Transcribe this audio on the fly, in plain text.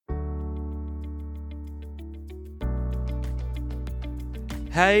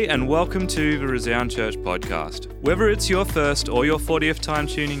Hey, and welcome to the Resound Church podcast. Whether it's your first or your 40th time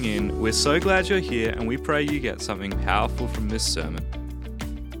tuning in, we're so glad you're here and we pray you get something powerful from this sermon.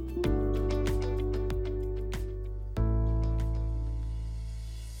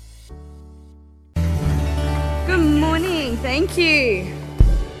 Good morning, thank you.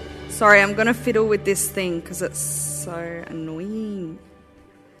 Sorry, I'm going to fiddle with this thing because it's so annoying.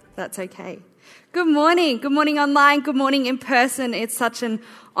 That's okay. Good morning online, good morning in person. It's such an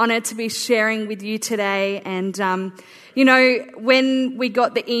honor to be sharing with you today. And, when we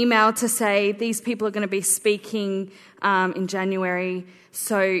got the email to say these people are going to be speaking in January,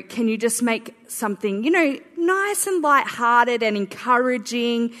 so can you just make something, nice and lighthearted and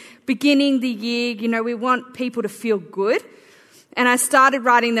encouraging, beginning the year, we want people to feel good. And I started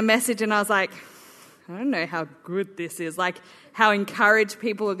writing the message and I was like, I don't know how good this is, how encouraged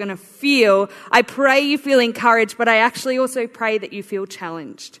people are going to feel. I pray you feel encouraged, but I actually also pray that you feel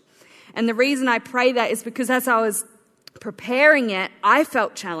challenged. And the reason I pray that is because as I was preparing it, I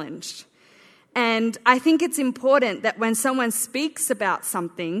felt challenged. And I think it's important that when someone speaks about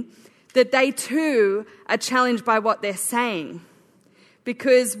something, that they too are challenged by what they're saying.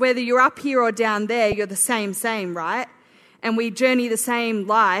 Because whether you're up here or down there, you're the same, right? And we journey the same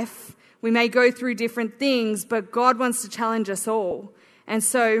life. We may go through different things, but God wants to challenge us all. And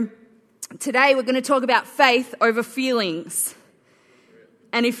so today we're going to talk about faith over feelings.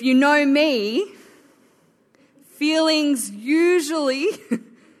 And if you know me, feelings usually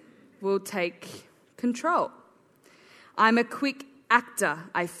will take control. I'm a quick actor.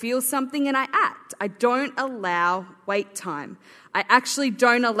 I feel something and I act. I don't allow wait time. I actually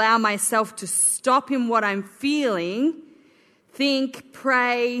don't allow myself to stop in what I'm feeling, think,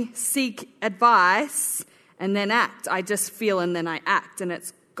 pray, seek advice, and then act. I just feel and then I act, and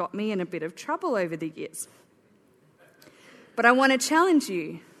it's got me in a bit of trouble over the years. But I want to challenge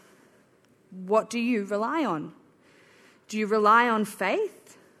you. What do you rely on? Do you rely on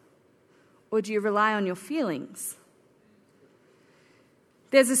faith, or do you rely on your feelings?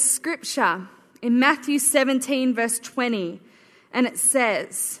 There's a scripture in Matthew 17, verse 20, and it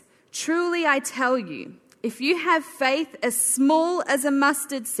says, "Truly I tell you, if you have faith as small as a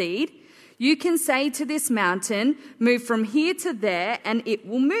mustard seed, you can say to this mountain, 'Move from here to there,' and it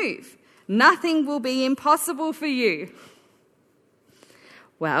will move. Nothing will be impossible for you."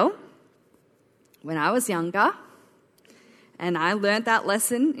 Well, when I was younger, and I learned that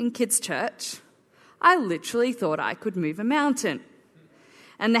lesson in kids' church, I literally thought I could move a mountain.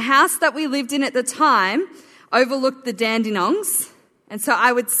 And the house that we lived in at the time overlooked the Dandenongs, and so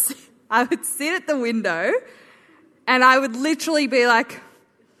I would sit at the window and I would literally be like,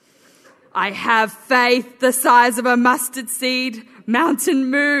 "I have faith the size of a mustard seed, mountain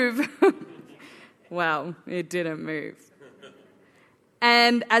move." Well, it didn't move.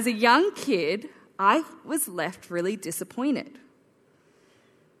 And as a young kid, I was left really disappointed.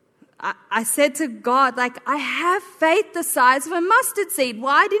 I said to God, I have faith the size of a mustard seed.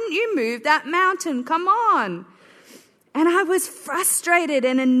 Why didn't you move that mountain? Come on. And I was frustrated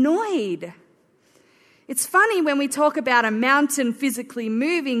and annoyed. It's funny when we talk about a mountain physically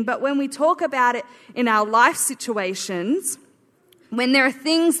moving, but when we talk about it in our life situations, when there are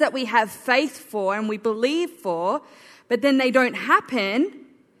things that we have faith for and we believe for, but then they don't happen,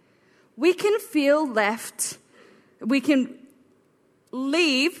 we can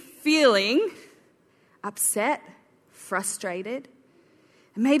leave feeling upset, frustrated,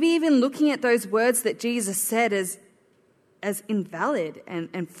 and maybe even looking at those words that Jesus said as invalid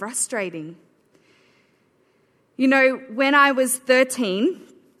and frustrating. When I was 13,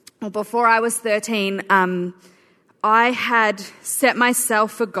 or before I was 13, I had set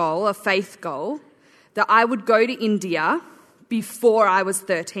myself a faith goal, that I would go to India before I was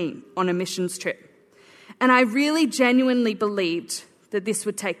 13 on a missions trip. And I really genuinely believed that this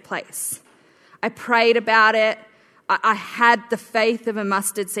would take place. I prayed about it. I had the faith of a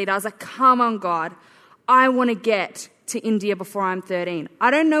mustard seed. I was like, come on, God, I want to get to India before I'm 13.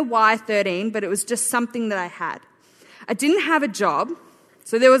 I don't know why 13, but it was just something that I had. I didn't have a job,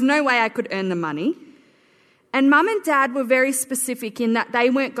 so there was no way I could earn the money. And Mum and Dad were very specific in that they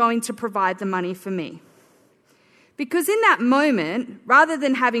weren't going to provide the money for me. Because in that moment, rather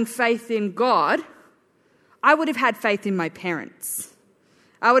than having faith in God, I would have had faith in my parents.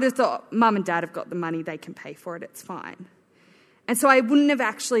 I would have thought, Mum and Dad have got the money, they can pay for it, it's fine. And so I wouldn't have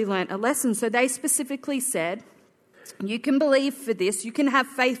actually learnt a lesson. So they specifically said, you can believe for this, you can have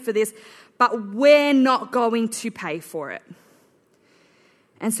faith for this, but we're not going to pay for it.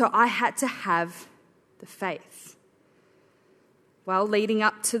 And so I had to have the faith. Well, leading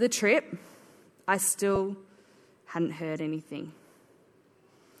up to the trip, I still hadn't heard anything.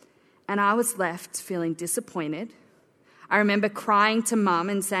 And I was left feeling disappointed. I remember crying to Mum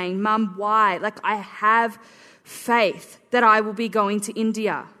and saying, Mum, why? I have faith that I will be going to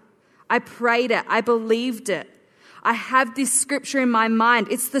India. I prayed it. I believed it. I have this scripture in my mind.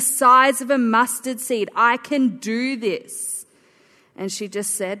 It's the size of a mustard seed. I can do this. And she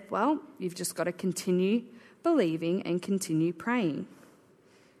just said, well, you've just got to continue believing and continue praying.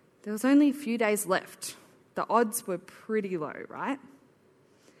 There was only a few days left. The odds were pretty low, right?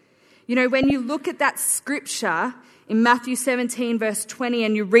 When you look at that scripture in Matthew 17, verse 20,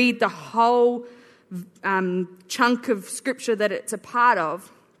 and you read the whole chunk of scripture that it's a part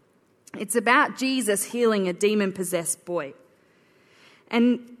of, it's about Jesus healing a demon-possessed boy.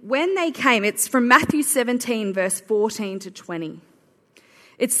 And when they came, it's from Matthew 17, verse 14 to 20.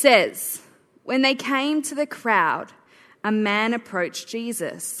 It says, when they came to the crowd, a man approached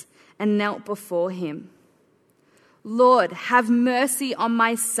Jesus and knelt before him. Lord, have mercy on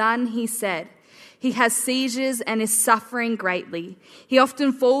my son, he said. He has seizures and is suffering greatly. He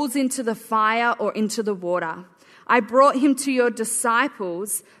often falls into the fire or into the water. I brought him to your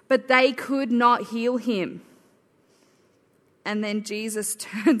disciples, but they could not heal him. And then Jesus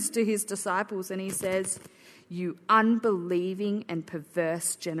turns to his disciples and he says, you unbelieving and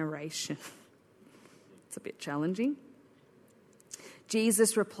perverse generation. It's a bit challenging.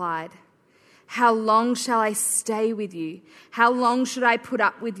 Jesus replied, how long shall I stay with you? How long should I put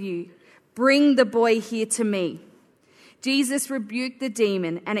up with you? Bring the boy here to me. Jesus rebuked the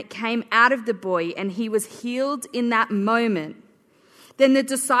demon, and it came out of the boy, and he was healed in that moment. Then the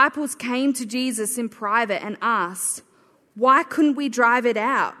disciples came to Jesus in private and asked, why couldn't we drive it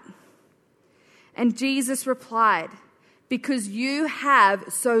out? And Jesus replied, because you have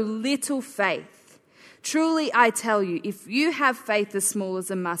so little faith. Truly, I tell you, if you have faith as small as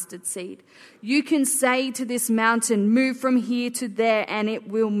a mustard seed, you can say to this mountain, move from here to there, and it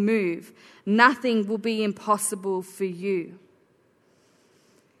will move. Nothing will be impossible for you.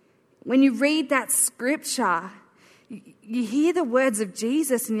 When you read that scripture, you hear the words of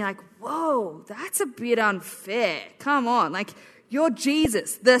Jesus and you're like, whoa, that's a bit unfair. Come on, you're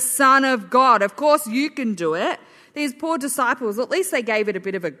Jesus, the Son of God. Of course you can do it. These poor disciples, at least they gave it a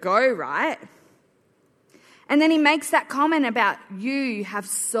bit of a go, right? And then he makes that comment about you have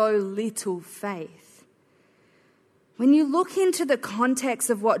so little faith. When you look into the context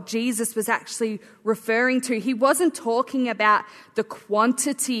of what Jesus was actually referring to, he wasn't talking about the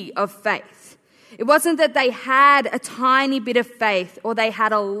quantity of faith. It wasn't that they had a tiny bit of faith or they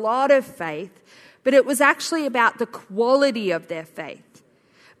had a lot of faith, but it was actually about the quality of their faith.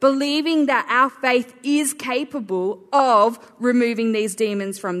 Believing that our faith is capable of removing these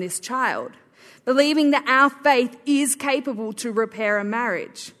demons from this child. Believing that our faith is capable to repair a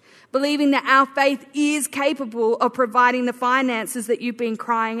marriage. Believing that our faith is capable of providing the finances that you've been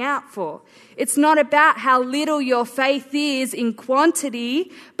crying out for. It's not about how little your faith is in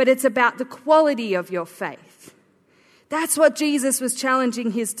quantity, but it's about the quality of your faith. That's what Jesus was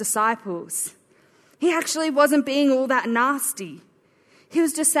challenging his disciples. He actually wasn't being all that nasty. He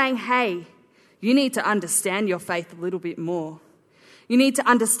was just saying, hey, you need to understand your faith a little bit more. You need to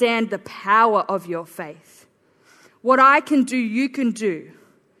understand the power of your faith. What I can do, you can do.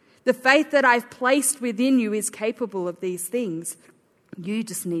 The faith that I've placed within you is capable of these things. You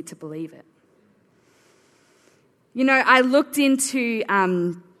just need to believe it. I looked into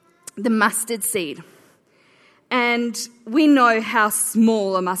the mustard seed. And we know how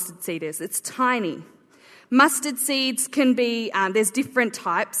small a mustard seed is. It's tiny. Mustard seeds can be, there's different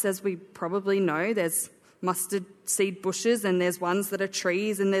types, as we probably know. There's mustard seed bushes, and there's ones that are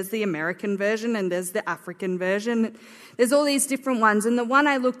trees, and there's the American version, and there's the African version. There's all these different ones, and the one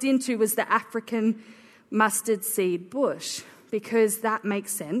I looked into was the African mustard seed bush, because that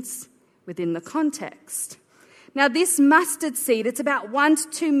makes sense within the context. Now, this mustard seed, it's about 1 to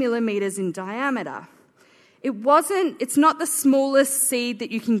 2 millimeters in diameter. It's not the smallest seed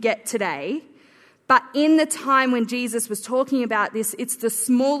that you can get today, but in the time when Jesus was talking about this, it's the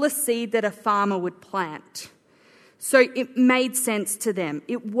smallest seed that a farmer would plant. So it made sense to them.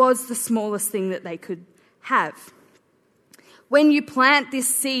 It was the smallest thing that they could have. When you plant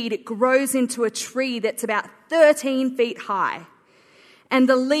this seed, it grows into a tree that's about 13 feet high. And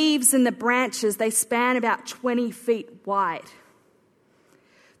the leaves and the branches, they span about 20 feet wide.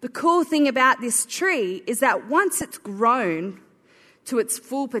 The cool thing about this tree is that once it's grown to its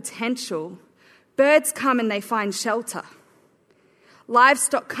full potential, birds come and they find shelter.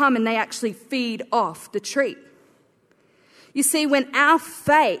 Livestock come and they actually feed off the tree. You see, when our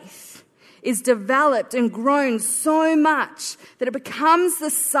faith is developed and grown so much that it becomes the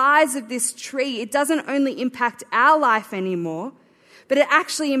size of this tree, it doesn't only impact our life anymore, but it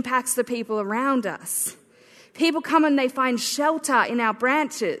actually impacts the people around us. People come and they find shelter in our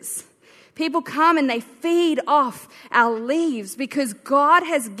branches. People come and they feed off our leaves because God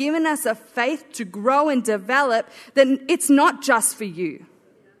has given us a faith to grow and develop that it's not just for you.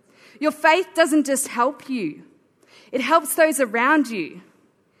 Your faith doesn't just help you. It helps those around you.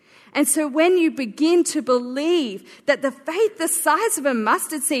 And so when you begin to believe that the faith the size of a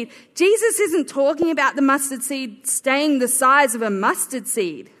mustard seed, Jesus isn't talking about the mustard seed staying the size of a mustard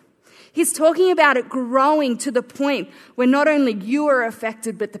seed. He's talking about it growing to the point where not only you are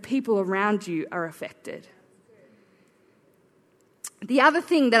affected, but the people around you are affected. The other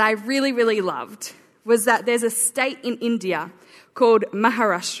thing that I really, really loved was that there's a state in India called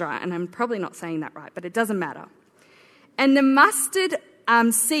Maharashtra, and I'm probably not saying that right, but it doesn't matter. And the mustard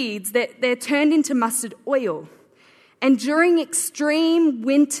seeds, they're turned into mustard oil. And during extreme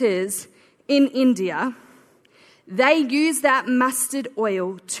winters in India, they use that mustard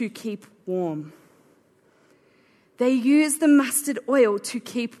oil to keep warm. They use the mustard oil to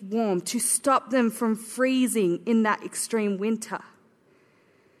keep warm, to stop them from freezing in that extreme winter.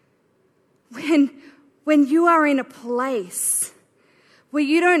 When you are in a place where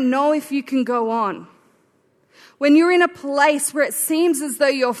you don't know if you can go on, when you're in a place where it seems as though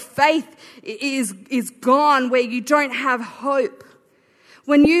your faith is gone, where you don't have hope,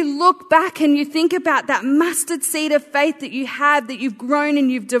 when you look back and you think about that mustard seed of faith that you have, that you've grown and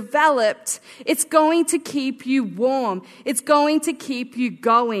you've developed, it's going to keep you warm. It's going to keep you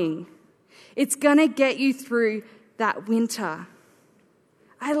going. It's going to get you through that winter.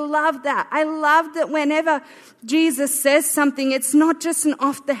 I love that. I love that whenever Jesus says something, it's not just an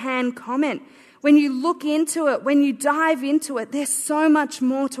off-the-hand comment. When you look into it, when you dive into it, there's so much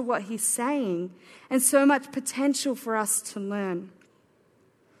more to what he's saying and so much potential for us to learn.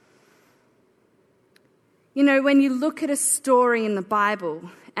 You know, when you look at a story in the Bible,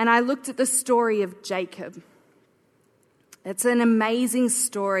 and I looked at the story of Jacob, it's an amazing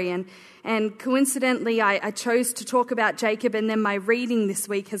story, and coincidentally, I chose to talk about Jacob, and then my reading this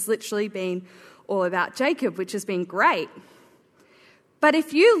week has literally been all about Jacob, which has been great. But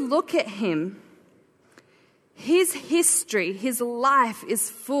if you look at him, his history, his life is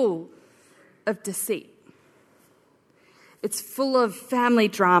full of deceit. It's full of family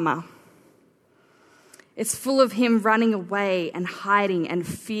drama. It's full of him running away and hiding and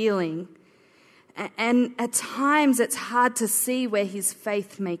feeling. And at times it's hard to see where his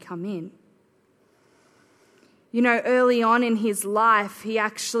faith may come in. You know, early on in his life, he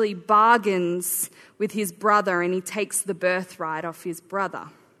actually bargains with his brother and he takes the birthright off his brother.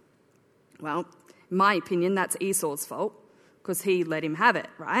 Well, in my opinion, that's Esau's fault because he let him have it,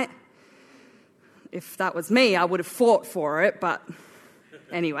 right? If that was me, I would have fought for it, but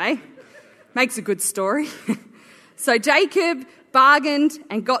anyway, makes a good story. So Jacob bargained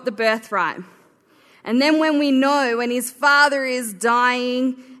and got the birthright. And then when his father is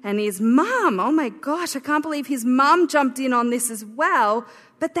dying and his mum, oh my gosh, I can't believe his mum jumped in on this as well,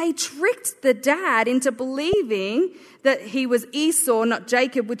 but they tricked the dad into believing that he was Esau, not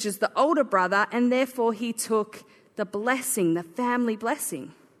Jacob, which is the older brother, and therefore he took the blessing, the family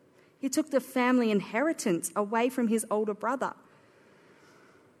blessing. He took the family inheritance away from his older brother.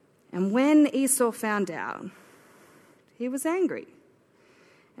 And when Esau found out, he was angry.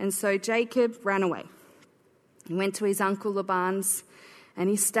 And so Jacob ran away. He went to his uncle Laban's and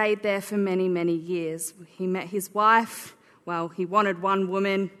he stayed there for many, many years. He met his wife. Well, he wanted one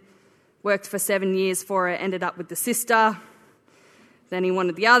woman, worked for 7 years for her, ended up with the sister. Then he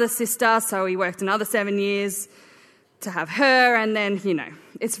wanted the other sister, so he worked another 7 years to have her. And then,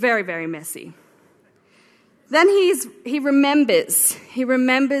 it's very, very messy. Then he remembers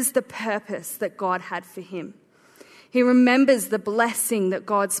the purpose that God had for him. He remembers the blessing that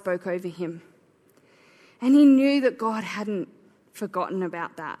God spoke over him. And he knew that God hadn't forgotten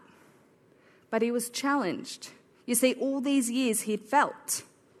about that. But he was challenged. You see, all these years he'd felt,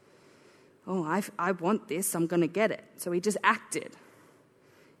 I want this, I'm going to get it. So he just acted.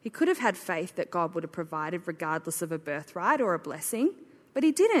 He could have had faith that God would have provided regardless of a birthright or a blessing, but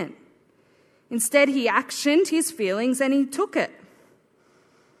he didn't. Instead, he actioned his feelings and he took it.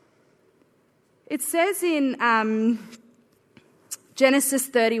 It says in Genesis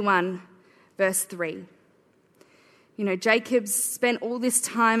 31, verse 3, Jacob's spent all this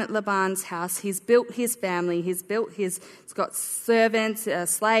time at Laban's house. He's built his family. He's got servants,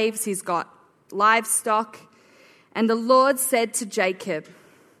 slaves. He's got livestock. And the Lord said to Jacob,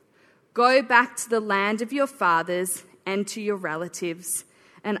 "Go back to the land of your fathers and to your relatives,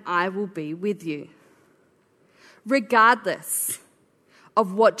 and I will be with you." Regardless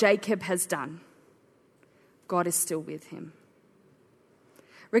of what Jacob has done, God is still with him.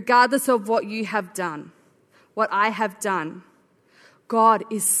 regardless of what you have done, what I have done, God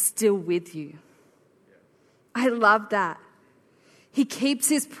is still with you. I love that. He keeps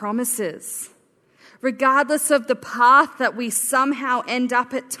his promises. Regardless of the path that we somehow end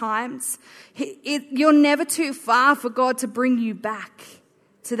up at times, you're never too far for God to bring you back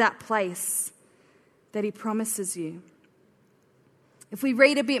to that place that he promises you. If we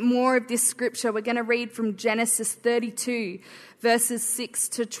read a bit more of this scripture, we're going to read from Genesis 32, verses 6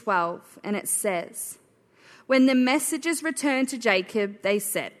 to 12, and it says, "When the messengers returned to Jacob, they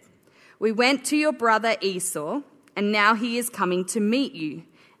said, 'We went to your brother Esau, and now he is coming to meet you,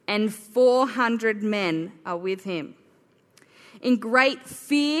 and 400 men are with him.' In great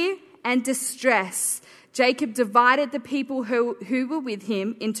fear and distress, Jacob divided the people who were with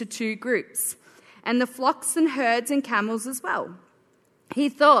him into 2 groups, and the flocks and herds and camels as well. He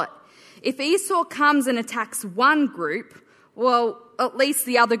thought, if Esau comes and attacks one group, well, at least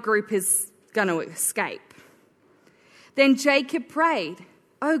the other group is going to escape. Then Jacob prayed,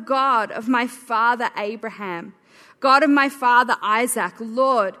 'O God of my father Abraham, God of my father Isaac,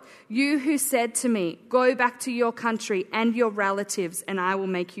 Lord, you who said to me, go back to your country and your relatives, and I will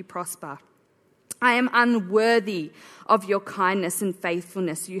make you prosper. I am unworthy of your kindness and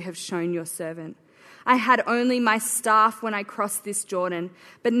faithfulness you have shown your servant. I had only my staff when I crossed this Jordan,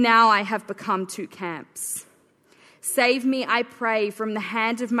 but now I have become 2 camps. Save me, I pray, from the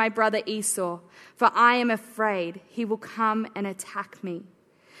hand of my brother Esau, for I am afraid he will come and attack me,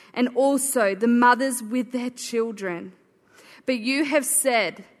 and also the mothers with their children. But you have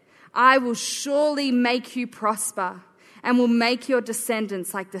said, I will surely make you prosper, and will make your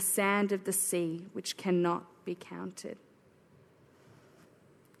descendants like the sand of the sea, which cannot be counted.'"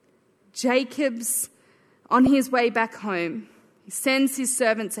 Jacob's on his way back home. He sends his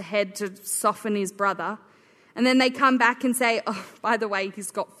servants ahead to soften his brother, and then they come back and say, "Oh, by the way,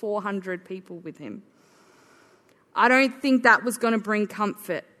 he's got 400 people with him." I don't think that was going to bring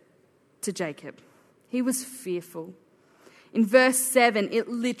comfort to Jacob. He was fearful. In verse 7, it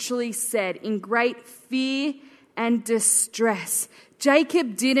literally said, in great fear and distress.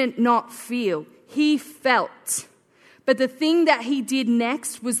 Jacob didn't not feel, he felt. But the thing that he did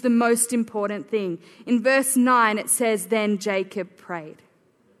next was the most important thing. In verse 9, it says, then Jacob prayed.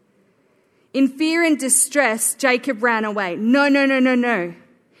 In fear and distress, Jacob ran away. No.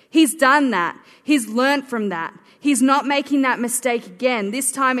 He's done that. He's learnt from that. He's not making that mistake again.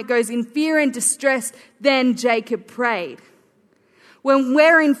 This time it goes, in fear and distress, then Jacob prayed. When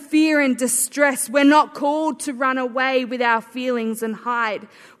we're in fear and distress, we're not called to run away with our feelings and hide.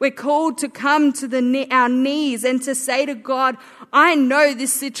 We're called to come to our knees and to say to God, I know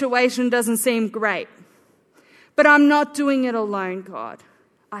this situation doesn't seem great, but I'm not doing it alone, God.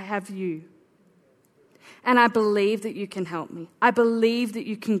 I have you. And I believe that you can help me. I believe that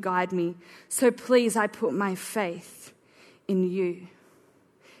you can guide me. So please, I put my faith in you.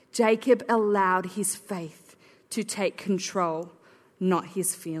 Jacob allowed his faith to take control, not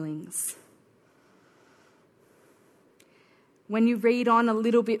his feelings. When you read on a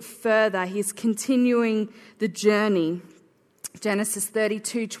little bit further, he's continuing the journey. Genesis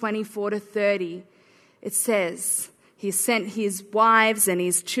 32, 24 to 30. It says, he sent his wives and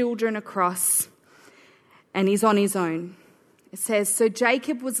his children across, and he's on his own. It says, so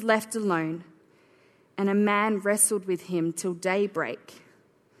Jacob was left alone, and a man wrestled with him till daybreak.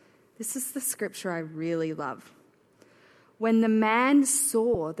 This is the scripture I really love. When the man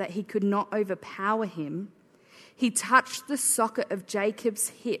saw that he could not overpower him, he touched the socket of Jacob's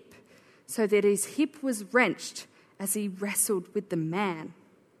hip, so that his hip was wrenched as he wrestled with the man.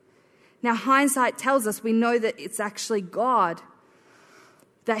 Now, hindsight tells us we know that it's actually God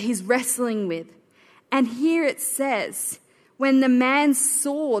that he's wrestling with. And here it says, when the man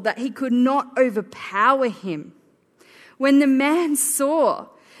saw that he could not overpower him, when the man saw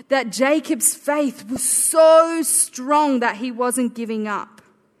that Jacob's faith was so strong that he wasn't giving up,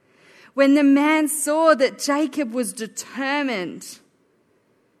 when the man saw that Jacob was determined,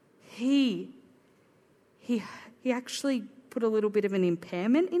 he actually put a little bit of an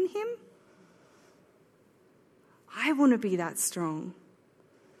impairment in him. I want to be that strong.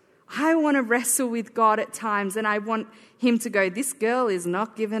 I want to wrestle with God at times, and I want him to go, this girl is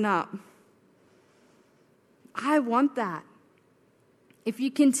not giving up. I want that. If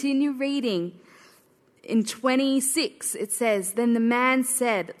you continue reading, in 26, it says, then the man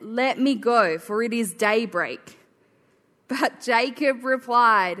said, let me go, for it is daybreak. But Jacob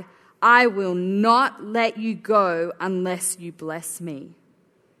replied, I will not let you go unless you bless me.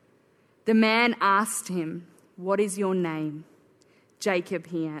 The man asked him, what is your name? Jacob,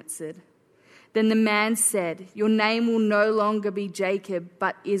 he answered. Then the man said, "Your name will no longer be Jacob,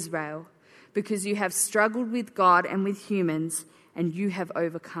 but Israel, because you have struggled with God and with humans, and you have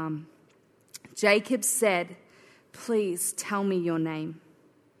overcome." Jacob said, "Please tell me your name."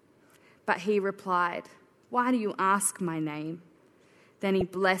 But he replied, "Why do you ask my name?" Then he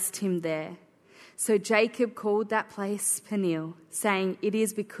blessed him there. So Jacob called that place Peniel, saying, "It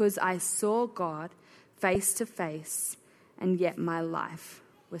is because I saw God face to face, and yet my life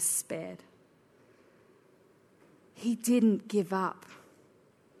was spared." He didn't give up.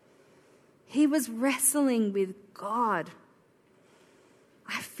 He was wrestling with God.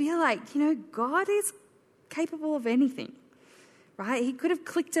 I feel like, God is capable of anything, right? He could have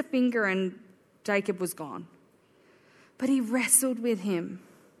clicked a finger and Jacob was gone. But he wrestled with him.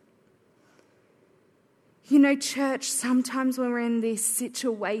 Church, sometimes when we're in these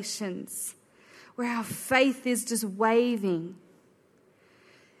situations where our faith is just wavering,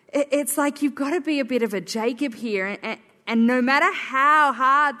 it's like you've got to be a bit of a Jacob here, and no matter how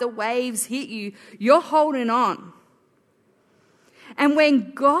hard the waves hit you, you're holding on. And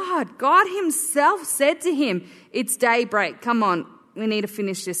when God himself said to him, "It's daybreak, come on, we need to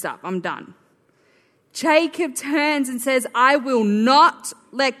finish this up, I'm done." Jacob turns and says, "I will not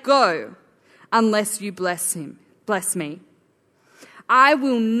let go unless you bless me. I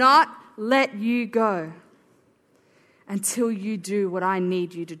will not let you go until you do what I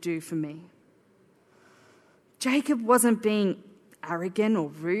need you to do for me." Jacob wasn't being arrogant or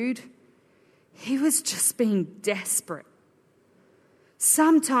rude. He was just being desperate.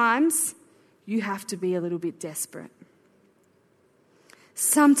 Sometimes you have to be a little bit desperate.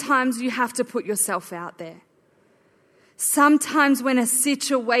 Sometimes you have to put yourself out there. Sometimes when a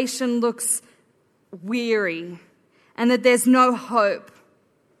situation looks weary and that there's no hope,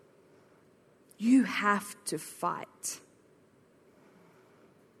 you have to fight.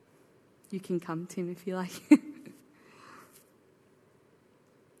 You can come, Tim, if you like.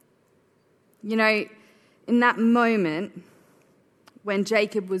 In that moment when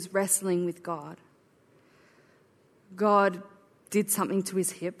Jacob was wrestling with God, God did something to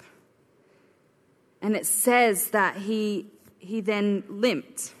his hip. And it says that he then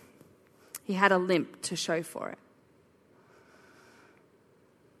limped. He had a limp to show for it.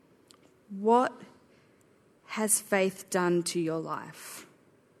 What has faith done to your life?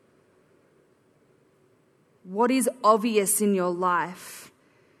 What is obvious in your life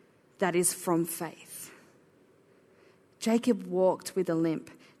that is from faith? Jacob walked with a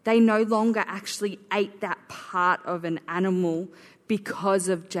limp. They no longer actually ate that part of an animal because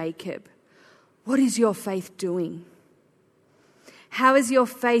of Jacob. What is your faith doing? How is your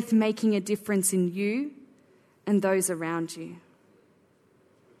faith making a difference in you and those around you?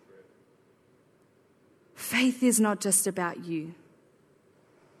 Faith is not just about you.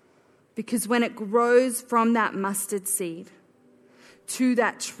 Because when it grows from that mustard seed to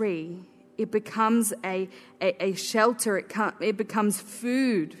that tree, it becomes a shelter, it becomes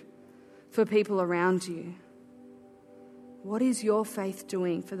food for people around you. What is your faith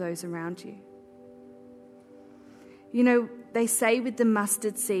doing for those around you? They say with the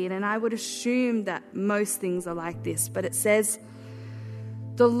mustard seed, and I would assume that most things are like this, but it says,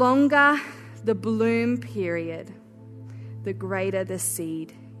 the longer the bloom period, the greater the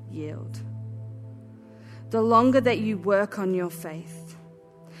seed yield. The longer that you work on your faith,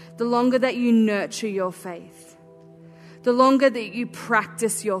 the longer that you nurture your faith, the longer that you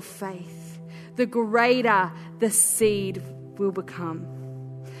practice your faith, the greater the seed will become.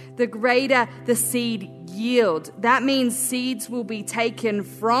 The greater the seed yield. That means seeds will be taken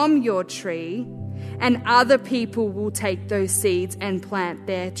from your tree and other people will take those seeds and plant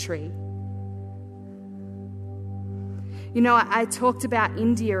their tree. I talked about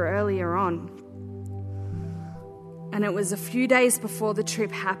India earlier on, and it was a few days before the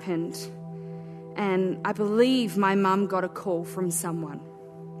trip happened, and I believe my mum got a call from someone.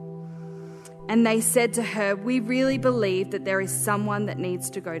 And they said to her, "We really believe that there is someone that needs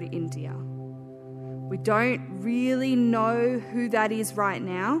to go to India. We don't really know who that is right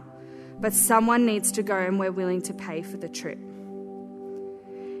now, but someone needs to go and we're willing to pay for the trip."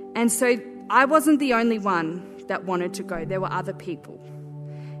 And so I wasn't the only one that wanted to go. There were other people.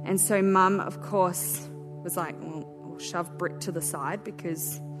 And so Mum, of course, was like, "Well, we'll shove Brit to the side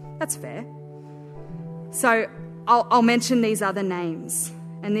because that's fair." So I'll mention these other names.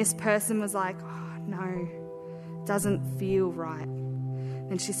 And this person was like, "Oh, no, doesn't feel right."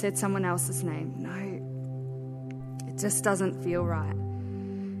 And she said someone else's name. "No, it just doesn't feel right."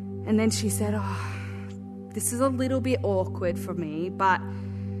 And then she said, "Oh, this is a little bit awkward for me, but,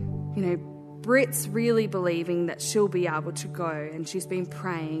 Brit's really believing that she'll be able to go, and she's been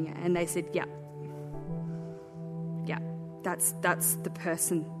praying, and they said, yeah, that's the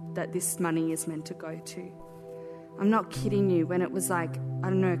person that this money is meant to go to. I'm not kidding you, when it was like, I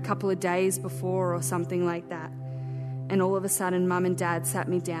don't know, a couple of days before or something like that, and all of a sudden Mum and Dad sat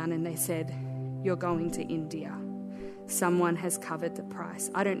me down and they said, you're going to India. Someone has covered the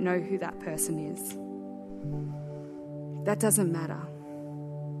price. I don't know who that person is. That doesn't matter,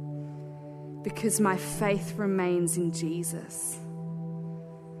 because my faith remains in Jesus.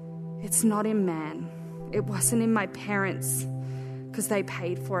 It's not in man. It wasn't in my parents because they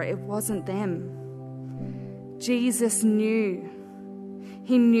paid for it. It wasn't them. Jesus knew.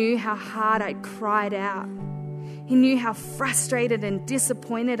 He knew how hard I cried out. He knew how frustrated and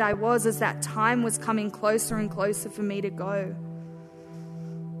disappointed I was as that time was coming closer and closer for me to go.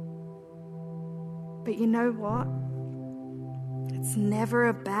 But you know what? It's never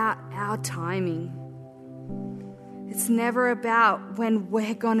about our timing. It's never about when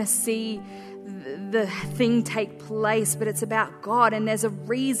we're going to see the thing take place, but it's about God, and there's a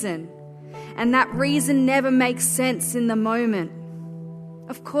reason. And that reason never makes sense in the moment.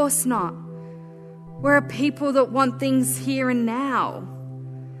 Of course not. We're a people that want things here and now.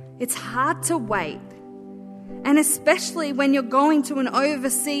 It's hard to wait. And especially when you're going to an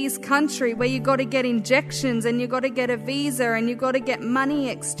overseas country where you've got to get injections and you've got to get a visa and you've got to get money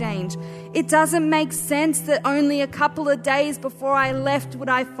exchange. It doesn't make sense that only a couple of days before I left would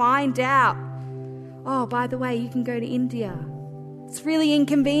I find out, oh, by the way, you can go to India. It's really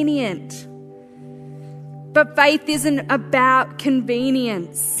inconvenient. But faith isn't about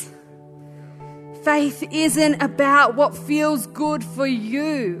convenience. Faith isn't about what feels good for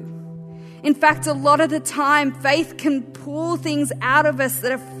you. In fact, a lot of the time, faith can pull things out of us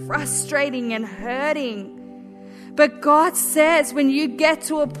that are frustrating and hurting. But God says when you get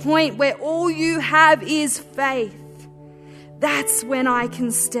to a point where all you have is faith, that's when I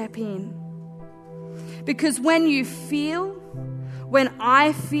can step in. Because when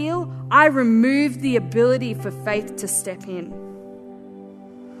I feel, I remove the ability for faith to step in.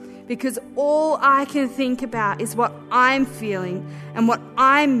 Because all I can think about is what I'm feeling and what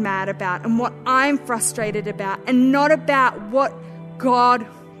I'm mad about and what I'm frustrated about, and not about what God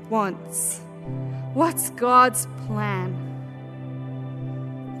wants. What's God's plan?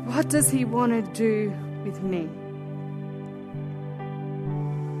 What does He want to do with me?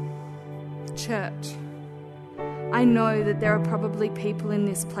 Church, I know that there are probably people in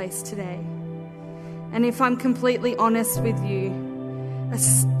this place today. And if I'm completely honest with you, a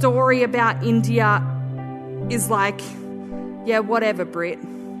story about India is like, yeah, whatever, Brit.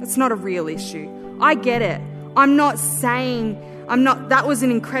 It's not a real issue. I get it. That was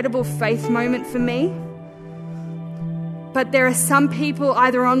an incredible faith moment for me. But there are some people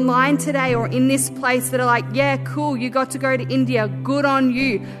either online today or in this place that are like, yeah, cool, you got to go to India, good on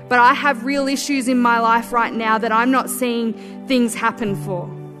you. But I have real issues in my life right now that I'm not seeing things happen for.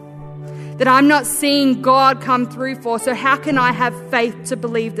 That I'm not seeing God come through for. So how can I have faith to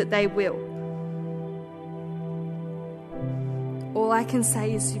believe that they will? All I can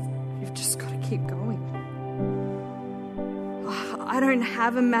say is you've just got to keep going. I don't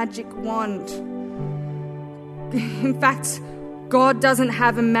have a magic wand. In fact, God doesn't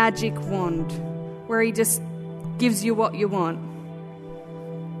have a magic wand where He just gives you what you want.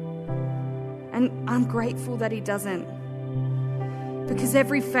 And I'm grateful that He doesn't. Because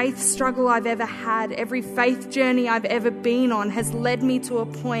every faith struggle I've ever had, every faith journey I've ever been on has led me to a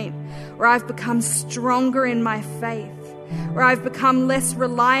point where I've become stronger in my faith, where I've become less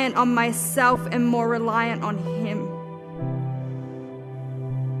reliant on myself and more reliant on Him.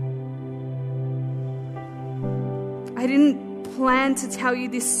 I didn't plan to tell you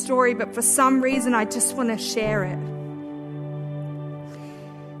this story, but for some reason I just want to share it.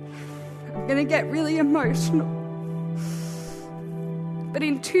 I'm going to get really emotional. But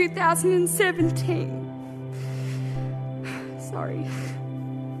in 2017,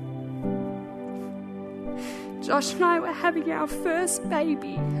 Josh and I were having our first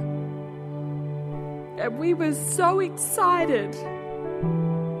baby. And we were so excited.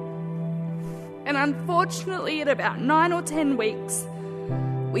 And unfortunately, at about 9 or 10 weeks,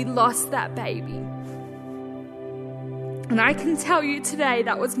 we lost that baby. And I can tell you today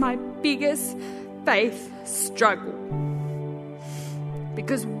that was my biggest faith struggle.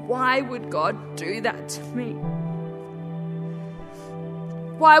 Because why would God do that to me?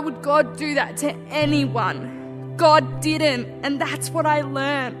 Why would God do that to anyone? God didn't, and that's what I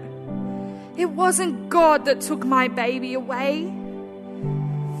learned. It wasn't God that took my baby away.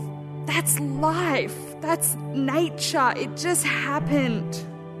 That's life. That's nature. It just happened.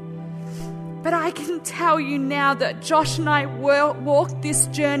 But I can tell you now that Josh and I walked this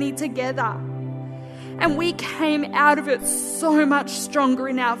journey together. And we came out of it so much stronger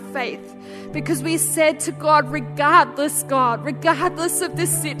in our faith because we said to God, regardless of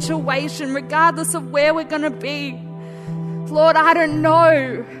this situation, regardless of where we're going to be, Lord, I don't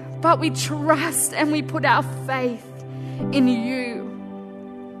know, but we trust and we put our faith in you.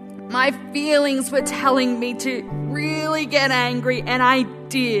 My feelings were telling me to really get angry, and I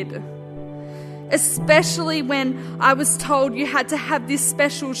did. Especially when I was told you had to have this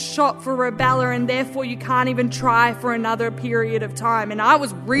special shot for rubella and therefore you can't even try for another period of time. And I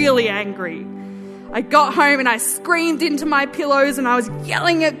was really angry. I got home and I screamed into my pillows and I was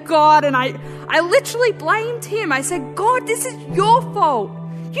yelling at God, and I literally blamed him. I said, God, this is your fault.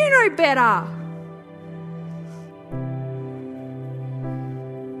 You know better.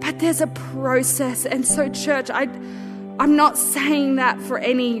 But there's a process. And so, church, I'm not saying that for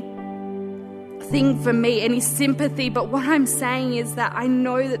any thing for me, any sympathy, but what I'm saying is that I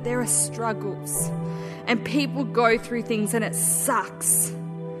know that there are struggles and people go through things and it sucks.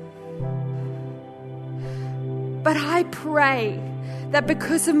 But I pray that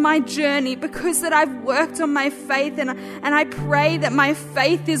because of my journey, because that I've worked on my faith, and I pray that my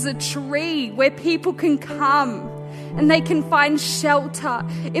faith is a tree where people can come and they can find shelter.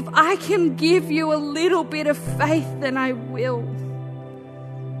 If I can give you a little bit of faith, then I will.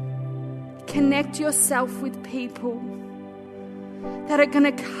 Connect yourself with people that are going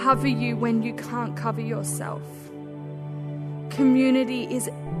to cover you when you can't cover yourself. Community is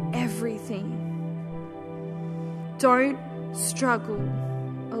everything. Don't struggle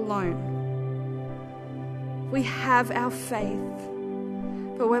alone. We have our faith,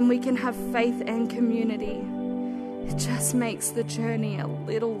 but when we can have faith and community, it just makes the journey a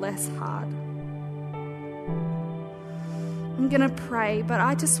little less hard. I'm going to pray, but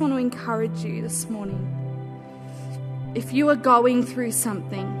I just want to encourage you this morning. If you are going through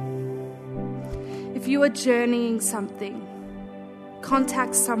something, if you are journeying something,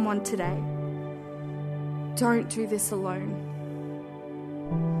 contact someone today. Don't do this alone.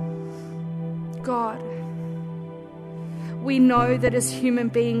 God, we know that as human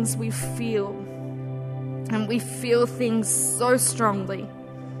beings we feel, and we feel things so strongly.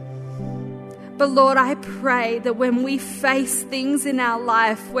 But Lord, I pray that when we face things in our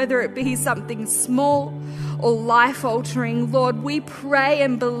life, whether it be something small or life-altering, Lord, we pray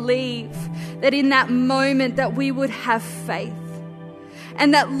and believe that in that moment that we would have faith.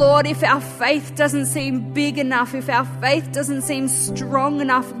 And that, Lord, if our faith doesn't seem big enough, if our faith doesn't seem strong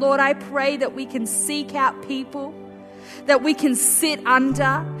enough, Lord, I pray that we can seek out people, that we can sit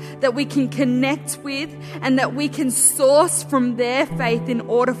under, that we can connect with, and that we can source from their faith in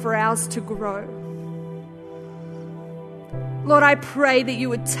order for ours to grow. Lord, I pray that you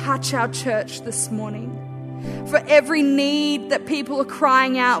would touch our church this morning. For every need that people are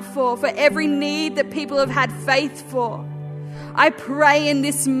crying out for every need that people have had faith for, I pray in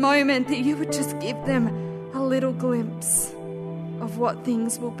this moment that you would just give them a little glimpse of what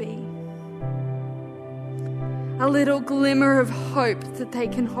things will be. A little glimmer of hope that they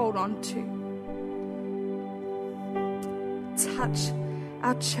can hold on to. Touch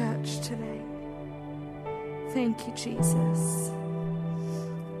our church today. Thank you, Jesus.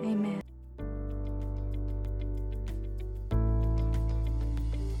 Amen.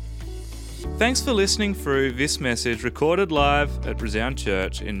 Thanks for listening through this message recorded live at Resound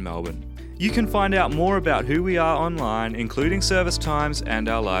Church in Melbourne. You can find out more about who we are online, including service times and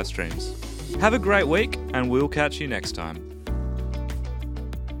our live streams. Have a great week, and we'll catch you next time.